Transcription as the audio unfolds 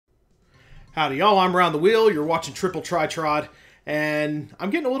Howdy y'all, I'm Round the Wheel, you're watching Triple Try Trod, and I'm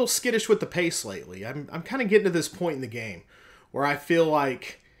getting a little skittish with the pace lately. I'm kind of getting to this point in the game where I feel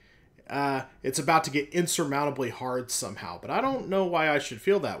like it's about to get insurmountably hard somehow, but I don't know why I should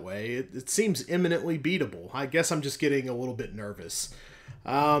feel that way. It seems imminently beatable. I guess I'm just getting a little bit nervous.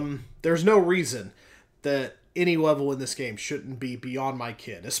 There's no reason that any level in this game shouldn't be beyond my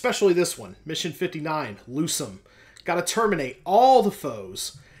ken, especially this one, Mission 59, Loose 'em. Gotta terminate all the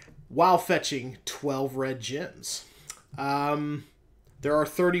foes while fetching 12 red gems. There are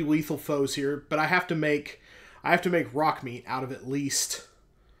 30 lethal foes here, but I have to make rock meat out of at least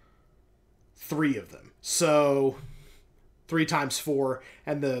 3 of them. So 3 times 4,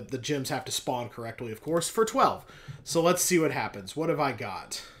 and the gems have to spawn correctly, of course, for 12. So let's see what happens. What have I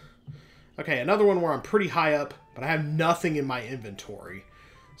got? Okay, another one where I'm pretty high up, but I have nothing in my inventory.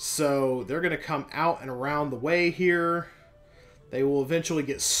 So they're going to come out and around the way here. They will eventually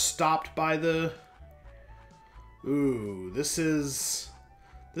get stopped by the... Ooh, this is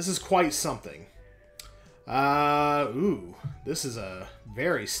quite something. Ooh, this is a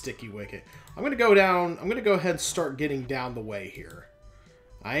very sticky wicket. I'm going to go down... I'm going to go ahead and start getting down the way here.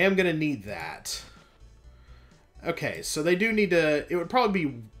 I am going to need that. Okay, so they do need to... It would probably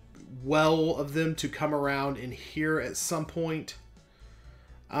be well of them to come around in here at some point.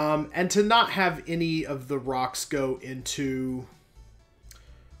 And to not have any of the rocks go into...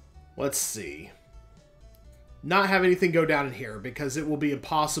 Let's see. Not have anything go down in here, because it will be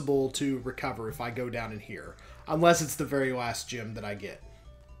impossible to recover if I go down in here. Unless it's the very last gem that I get.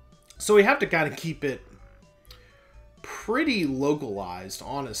 So we have to kind of keep it pretty localized,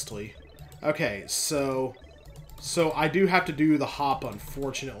 honestly. Okay, so I do have to do the hop,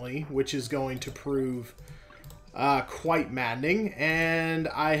 unfortunately, which is going to prove quite maddening. And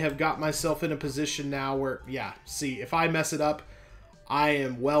I have got myself in a position now where, yeah, see, if I mess it up, I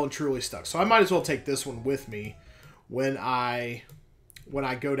am well and truly stuck. So I might as well take this one with me when I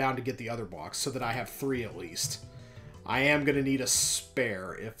go down to get the other blocks, so that I have 3 at least. I am going to need a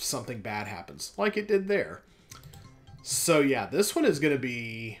spare if something bad happens, like it did there. So yeah, this one's going to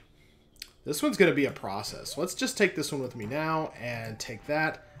be a process. Let's just take this one with me now and take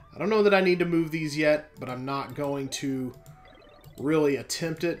that. I don't know that I need to move these yet, but I'm not going to really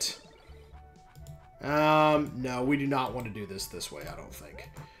attempt it. No, we do not want to do this way, I don't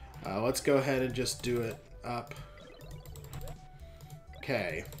think. Let's go ahead and just do it up.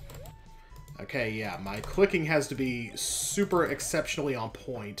 Okay. Okay, yeah, my clicking has to be super exceptionally on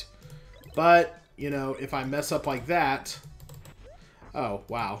point. But, you know, if I mess up like that... Oh,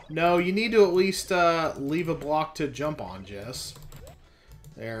 wow. No, you need to at least leave a block to jump on, Jess.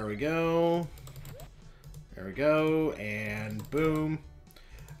 There we go. There we go, and boom.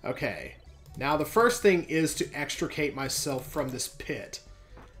 Okay. Now, the first thing is to extricate myself from this pit.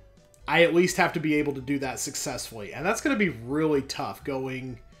 I at least have to be able to do that successfully. And that's going to be really tough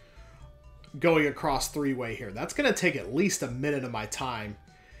going across 3-way here. That's going to take at least a minute of my time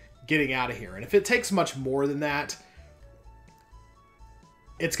getting out of here. And if it takes much more than that,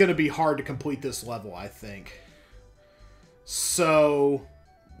 it's going to be hard to complete this level, I think. So,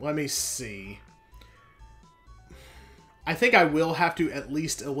 let me see. I think I will have to at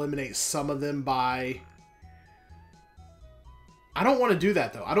least eliminate some of them by... I don't want to do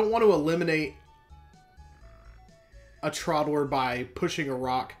that, though. I don't want to eliminate a Troddler by pushing a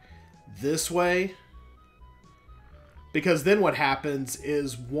rock this way. Because then what happens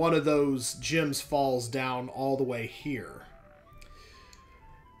is one of those gems falls down all the way here.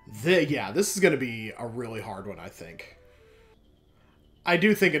 Yeah, this is going to be a really hard one, I think. I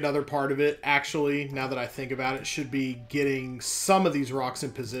do think another part of it, actually, now that I think about it, should be getting some of these rocks in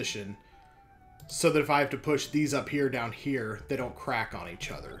position so that if I have to push these up here, down here, they don't crack on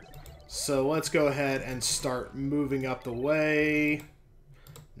each other. So let's go ahead and start moving up the way.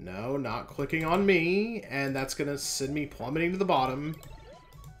 No, not clicking on me, and that's going to send me plummeting to the bottom.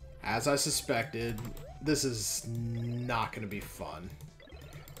 As I suspected, this is not going to be fun.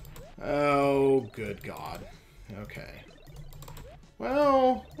 Oh, good God. Okay.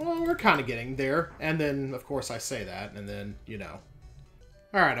 Well, we're kind of getting there. And then, of course, I say that, and then, you know.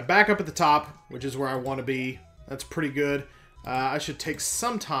 Alright, I'm back up at the top, which is where I want to be. That's pretty good. I should take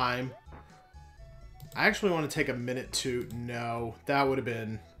some time. I actually want to take a minute to... No, that would have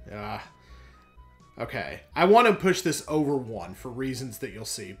been... okay. I want to push this over 1 for reasons that you'll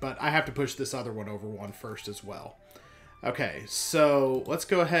see, but I have to push this other one over 1 first as well. Okay, so let's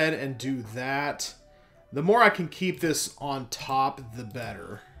go ahead and do that. The more I can keep this on top, the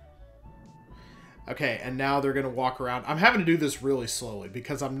better. Okay, and now they're going to walk around. I'm having to do this really slowly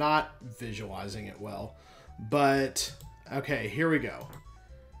because I'm not visualizing it well. But, okay, here we go.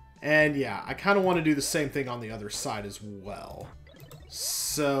 And yeah, I kind of want to do the same thing on the other side as well.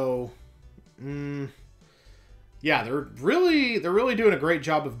 So, yeah, they're really doing a great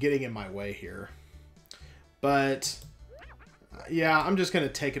job of getting in my way here. But yeah, I'm just going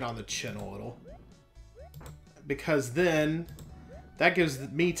to take it on the chin a little. Because then that gives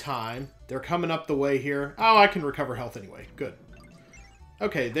me time. They're coming up the way here. Oh, I can recover health anyway. Good.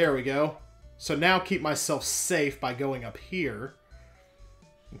 Okay, there we go. So now keep myself safe by going up here.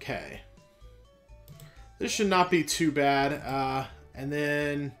 Okay. This should not be too bad. And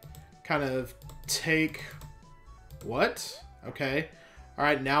then kind of take... What? Okay.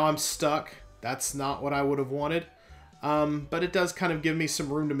 Alright, now I'm stuck. That's not what I would have wanted. But it does kind of give me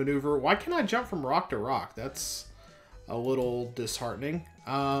some room to maneuver. Why can't I jump from rock to rock? That's a little disheartening.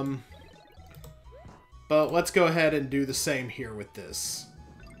 But let's go ahead and do the same here with this.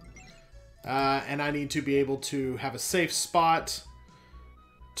 And I need to be able to have a safe spot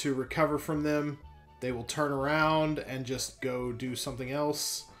to recover from them. They will turn around and just go do something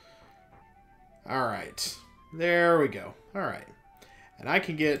else. Alright. There we go. Alright. And I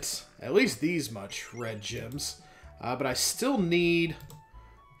can get at least these much red gems. But I still need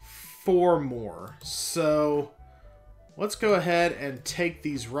 4 more. So let's go ahead and take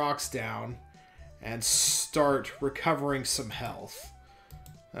these rocks down and start recovering some health.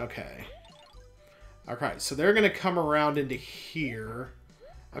 Okay. Alright, so they're going to come around into here.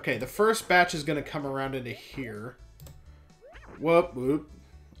 Okay, the first batch is going to come around into here. Whoop, whoop.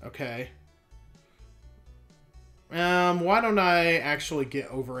 Okay. Why don't I actually get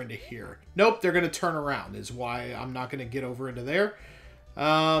over into here? Nope, they're going to turn around is why I'm not going to get over into there.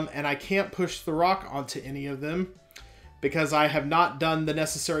 And I can't push the rock onto any of them because I have not done the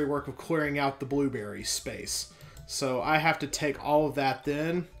necessary work of clearing out the blueberry space. So I have to take all of that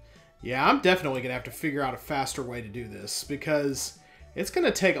then. Yeah, I'm definitely going to have to figure out a faster way to do this because it's going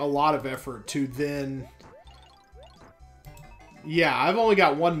to take a lot of effort to then... Yeah, I've only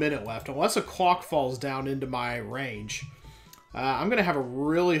got 1 minute left. Unless a clock falls down into my range, I'm going to have a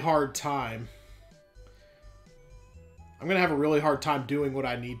really hard time. I'm going to have a really hard time doing what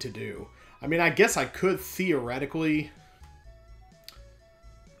I need to do. I mean, I guess I could theoretically...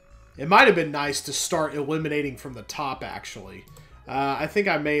 It might have been nice to start eliminating from the top, actually. I think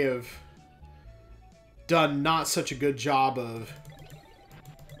I may have done not such a good job of...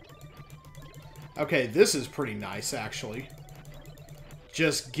 Okay, this is pretty nice, actually.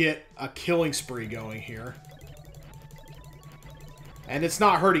 Just get a killing spree going here. And it's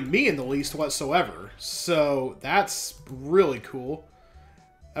not hurting me in the least whatsoever. So, that's really cool.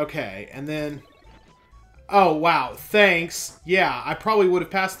 Okay, and then... Oh, wow, thanks. Yeah, I probably would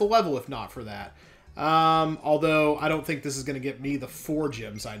have passed the level if not for that. Although, I don't think this is going to get me the 4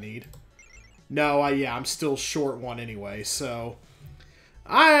 gems I need. No, yeah, I'm still short 1 anyway, so...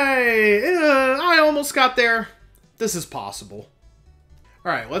 I almost got there. This is possible.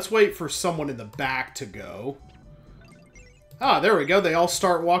 Alright, let's wait for someone in the back to go. Ah, there we go. They all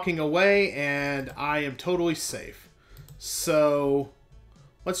start walking away, and I am totally safe. So,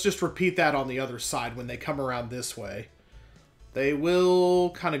 let's just repeat that on the other side when they come around this way. They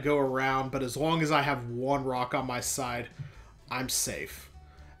will kind of go around, but as long as I have 1 rock on my side, I'm safe.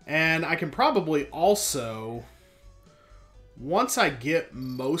 And I can probably also... Once I get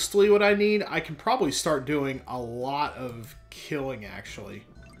mostly what I need, I can probably start doing a lot of killing, actually.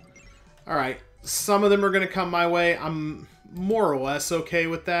 Alright, some of them are going to come my way. I'm more or less okay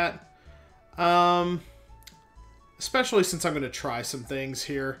with that. Especially since I'm going to try some things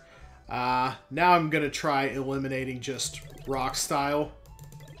here. Now I'm going to try eliminating just rock style.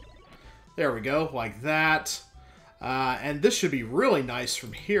 There we go, like that. And this should be really nice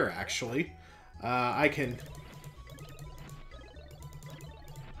from here, actually. I can...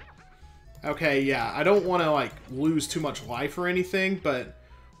 Okay, yeah, I don't want to, like, lose too much life or anything, but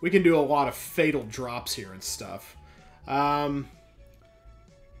we can do a lot of fatal drops here and stuff.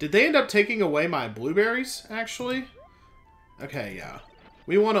 Did they end up taking away my blueberries, actually? Okay, yeah.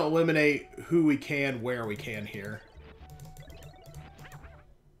 We want to eliminate who we can, where we can here.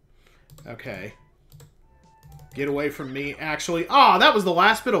 Okay. Get away from me, actually. Ah, that was the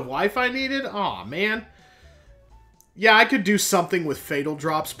last bit of life I needed? Aw, man. Yeah, I could do something with fatal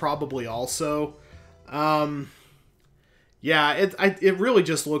drops probably also. Yeah, it really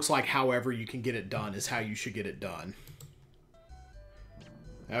just looks like however you can get it done is how you should get it done.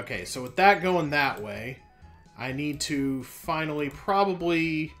 Okay, so with that going that way, I need to finally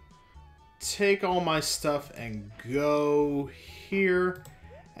probably take all my stuff and go here.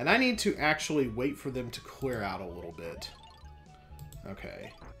 And I need to actually wait for them to clear out a little bit.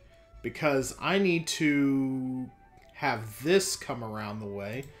 Okay. Because I need to... have this come around the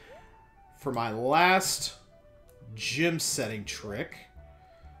way. for my last gym setting trick.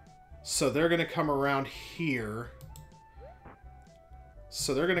 So they're going to come around here.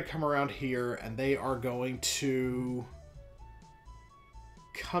 So they're going to come around here, and they are going to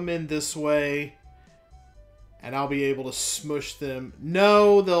come in this way, and I'll be able to smush them.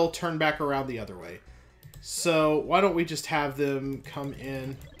 No, they'll turn back around the other way. So why don't we just have them come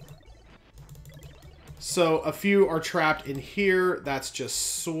in? So a few are trapped in here. That's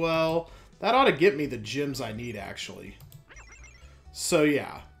just swell. That ought to get me the gems I need, actually. So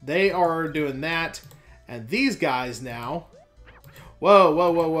yeah, they are doing that. And these guys now... Whoa, whoa,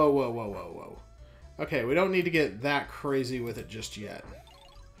 whoa, whoa, whoa, whoa, whoa, whoa. Okay, we don't need to get that crazy with it just yet.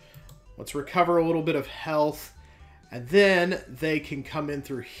 Let's recover a little bit of health. And then they can come in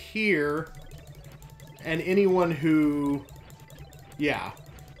through here. And anyone who... Yeah,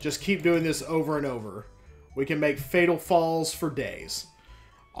 just keep doing this over and over. We can make fatal falls for days.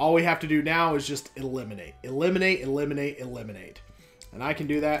 All we have to do now is just eliminate. Eliminate, eliminate, eliminate. And I can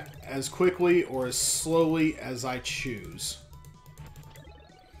do that as quickly or as slowly as I choose.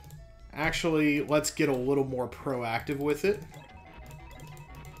 Actually, let's get a little more proactive with it.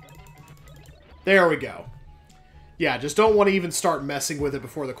 There we go. Yeah, just don't want to even start messing with it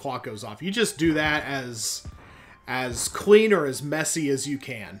before the clock goes off. You just do that as clean or as messy as you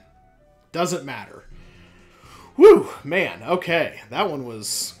can. Doesn't matter. Whew, man, okay. That one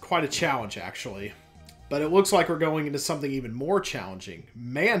was quite a challenge, actually. But it looks like we're going into something even more challenging.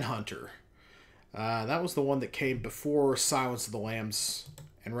 Manhunter. That was the one that came before Silence of the Lambs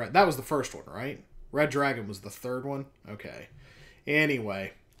and Red. That was the first one, right? Red Dragon was the third one? Okay.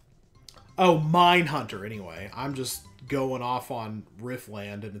 Anyway. Oh, Minehunter, anyway. I'm just going off on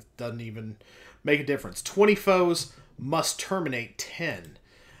Riftland, and it doesn't even make a difference. 20 foes must terminate 10.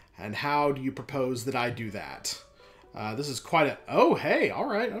 And how do you propose that I do that? This is quite a... Oh, hey,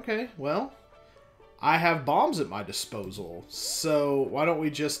 alright, okay. Well, I have bombs at my disposal. So, why don't we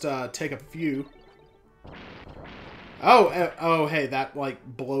just take a few... Oh, hey, that, like,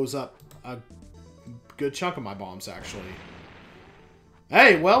 blows up a good chunk of my bombs, actually.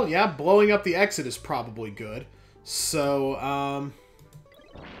 Hey, well, yeah, blowing up the exit is probably good. So,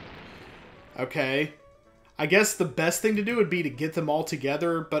 okay. I guess the best thing to do would be to get them all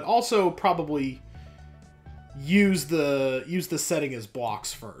together, but also probably use the setting as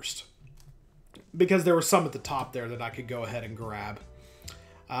blocks first. Because there were some at the top there that I could go ahead and grab.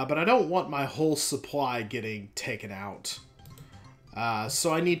 But I don't want my whole supply getting taken out.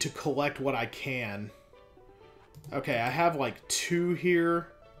 So I need to collect what I can. Okay, I have like 2 here.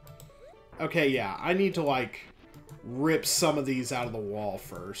 Okay, yeah, I need to like rip some of these out of the wall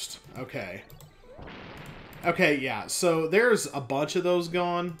first. Okay. Okay, yeah, so there's a bunch of those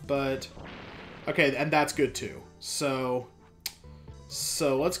gone, but... Okay, and that's good too. So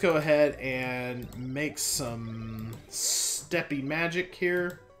let's go ahead and make some steppy magic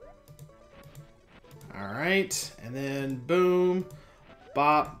here. Alright, and then boom,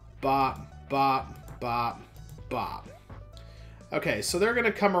 bop, bop, bop, bop, bop. Okay, so they're going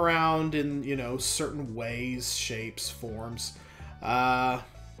to come around in, you know, certain ways, shapes, forms.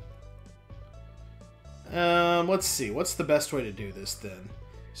 Let's see. What's the best way to do this, then?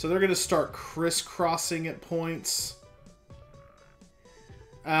 So they're going to start crisscrossing at points.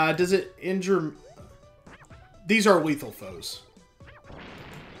 Does it injure... These are lethal foes.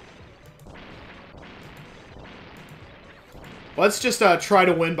 Let's just try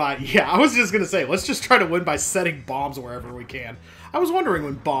to win by... Yeah, I was just going to say, let's just try to win by setting bombs wherever we can. I was wondering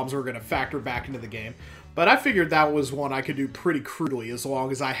when bombs were going to factor back into the game, but I figured that was one I could do pretty crudely as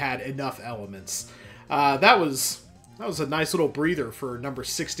long as I had enough elements. That was a nice little breather for number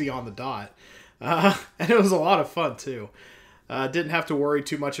 60 on the dot. And it was a lot of fun, too. Didn't have to worry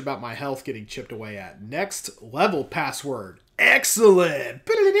too much about my health getting chipped away at. Next level password. Excellent!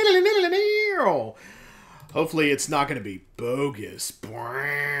 Hopefully it's not going to be bogus.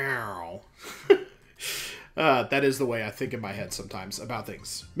 That is the way I think in my head sometimes about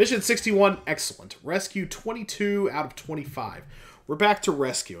things. Mission 61, excellent. Rescue 22 out of 25. We're back to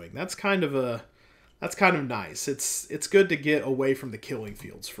rescuing. That's kind of nice. It's good to get away from the killing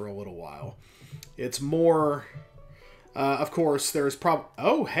fields for a little while. It's more... of course, there's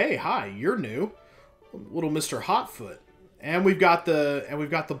Oh, hey, hi, you're new, little Mr. Hotfoot, and we've got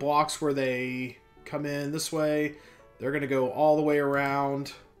the blocks where they come in this way. They're gonna go all the way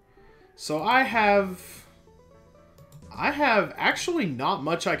around. So I have actually not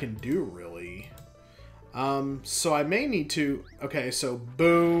much I can do really. So I may need to. Okay, so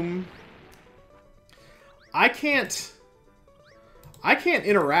boom. I can't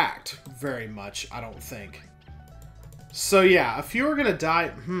interact very much, I don't think. So yeah, a few are gonna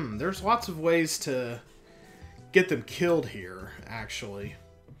die. There's lots of ways to get them killed here, actually.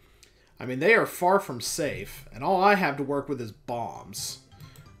 I mean, they are far from safe, and all I have to work with is bombs.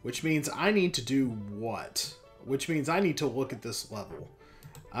 Which means I need to do what? Which means I need to look at this level.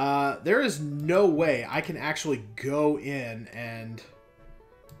 There is no way I can actually go in and...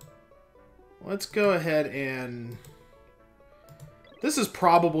 Let's go ahead and... This is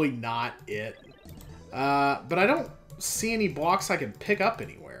probably not it. But I don't see any blocks I can pick up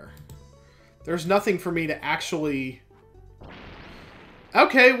anywhere. There's nothing for me to actually...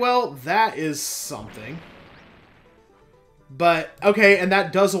 Okay, well, that is something. But, okay, and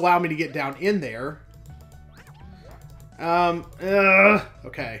that does allow me to get down in there.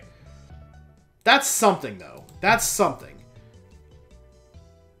 Okay. That's something, though. That's something.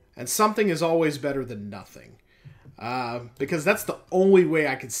 And something is always better than nothing. Because that's the only way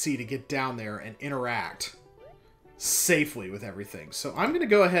I can see to get down there and interact safely with everything. So I'm going to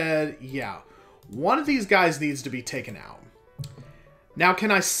go ahead, yeah. One of these guys needs to be taken out. Now,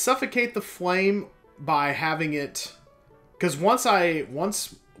 can I suffocate the flame by having it... Because once a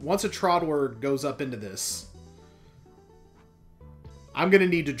Troddler goes up into this, I'm going to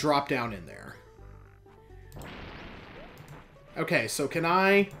need to drop down in there. Okay, so can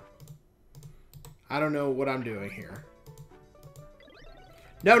I don't know what I'm doing here.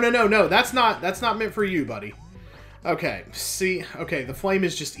 No. That's not meant for you, buddy. Okay, see, okay, the flame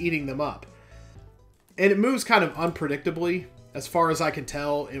is just eating them up. And it moves kind of unpredictably. As far as I can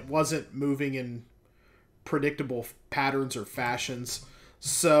tell, it wasn't moving in predictable patterns or fashions.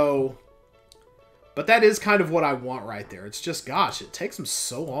 So, but that is kind of what I want right there. It's just, gosh, it takes them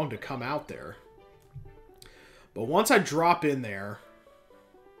so long to come out there. But once I drop in there,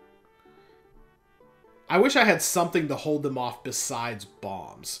 I wish I had something to hold them off besides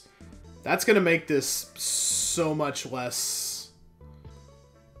bombs. That's going to make this so much less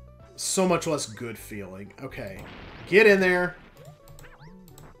good feeling. Okay. Get in there.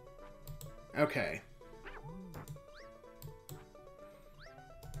 Okay.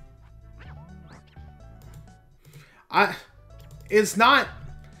 I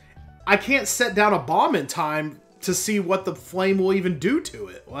can't set down a bomb in time to see what the flame will even do to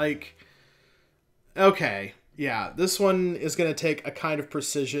it. Like, okay. Yeah, this one is going to take a kind of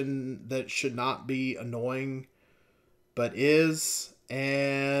precision that should not be annoying, but is.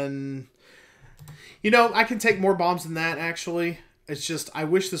 And, you know, I can take more bombs than that, actually. It's just, I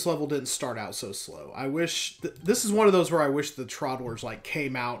wish this level didn't start out so slow. I wish, this is one of those where I wish the Troddlers, like,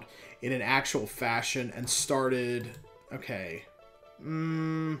 came out in an actual fashion and started, okay.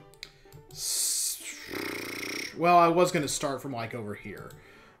 Well, I was going to start from, like, over here.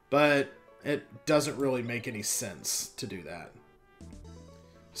 But it doesn't really make any sense to do that.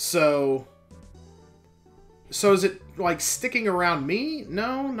 So is it, like, sticking around me?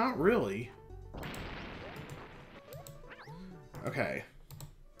 No, not really. Okay.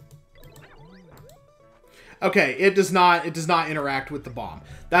 Okay, it does not interact with the bomb.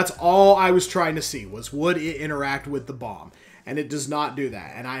 That's all I was trying to see, was would it interact with the bomb. And it does not do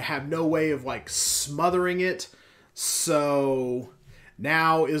that. And I have no way of, like, smothering it. So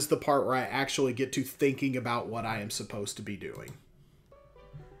now is the part where I actually get to thinking about what I am supposed to be doing.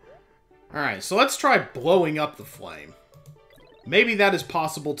 Alright, so let's try blowing up the flame. Maybe that is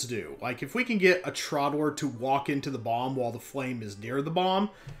possible to do. Like, if we can get a Troddler to walk into the bomb while the flame is near the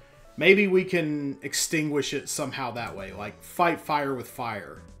bomb, maybe we can extinguish it somehow that way. Like, fight fire with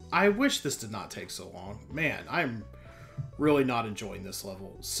fire. I wish this did not take so long. Man, I'm really not enjoying this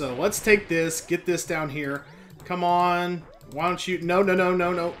level. So let's take this, get this down here. Come on. Why don't you...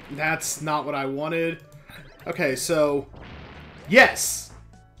 No. That's not what I wanted. Okay, so... Yes!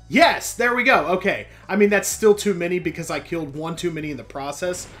 Yes! There we go. Okay. I mean, that's still too many because I killed one too many in the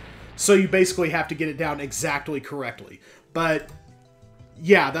process. So you basically have to get it down exactly correctly. But,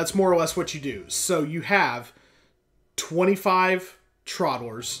 yeah, that's more or less what you do. So you have 25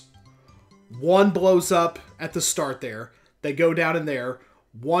 Troddlers. One blows up at the start there. They go down in there.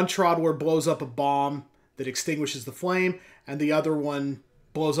 One Troddler blows up a bomb that extinguishes the flame, and the other one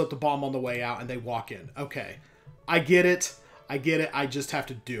blows up the bomb on the way out, and they walk in. Okay. I get it. I just have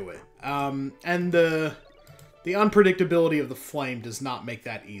to do it. And the unpredictability of the flame does not make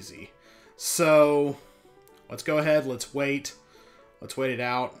that easy. So, let's go ahead. Let's wait. Let's wait it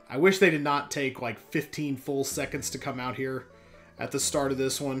out. I wish they did not take, like, 15 full seconds to come out here at the start of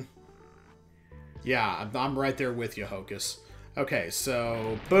this one. Yeah, I'm right there with you, Hocus. Okay,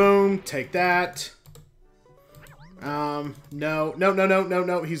 so, boom, take that. No.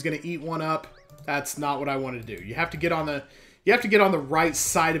 He's gonna eat one up. That's not what I wanted to do. You have to get on the right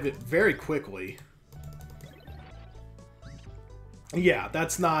side of it very quickly. Yeah,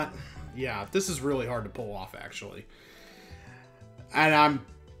 that's not... Yeah, this is really hard to pull off, actually. And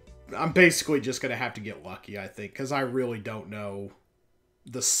I'm basically just going to have to get lucky, I think, because I really don't know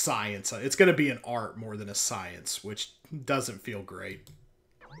the science. It's going to be an art more than a science, which doesn't feel great.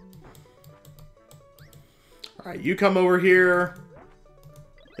 All right, you come over here.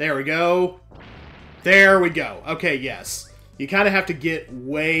 There we go. There we go. Okay, yes. You kind of have to get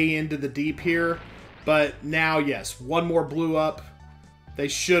way into the deep here. But now, yes, one more blew up. They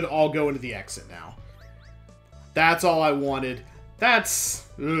should all go into the exit now. That's all I wanted. That's...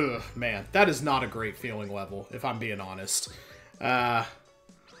 Ugh, man, that is not a great feeling level, if I'm being honest. I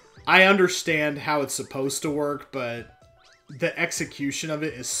understand how it's supposed to work, but the execution of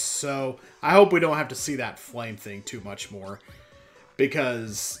it is so... I hope we don't have to see that flame thing too much more.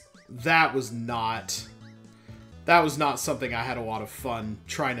 Because that was not... That was not something I had a lot of fun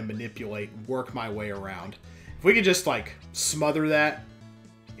trying to manipulate and work my way around. If we could just, like, smother that...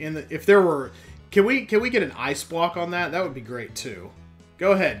 If there were... Can we get an ice block on that? That would be great, too.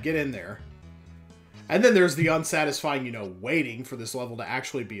 Go ahead, get in there. And then there's the unsatisfying, you know, waiting for this level to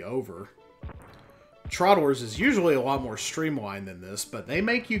actually be over. Troddlers is usually a lot more streamlined than this, but they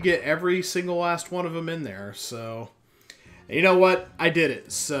make you get every single last one of them in there, so... You know what? I did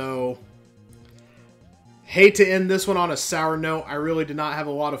it, so... Hate to end this one on a sour note. I really did not have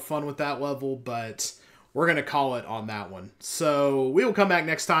a lot of fun with that level, but... We're going to call it on that one. So, we will come back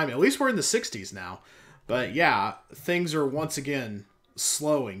next time. At least we're in the 60s now. But yeah, things are once again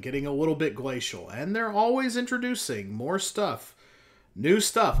slowing, getting a little bit glacial. And they're always introducing more stuff. New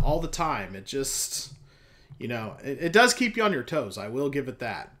stuff all the time. It just, you know, it does keep you on your toes. I will give it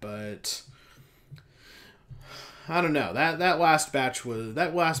that. But, I don't know. That last batch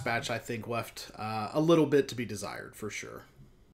I think left a little bit to be desired for sure.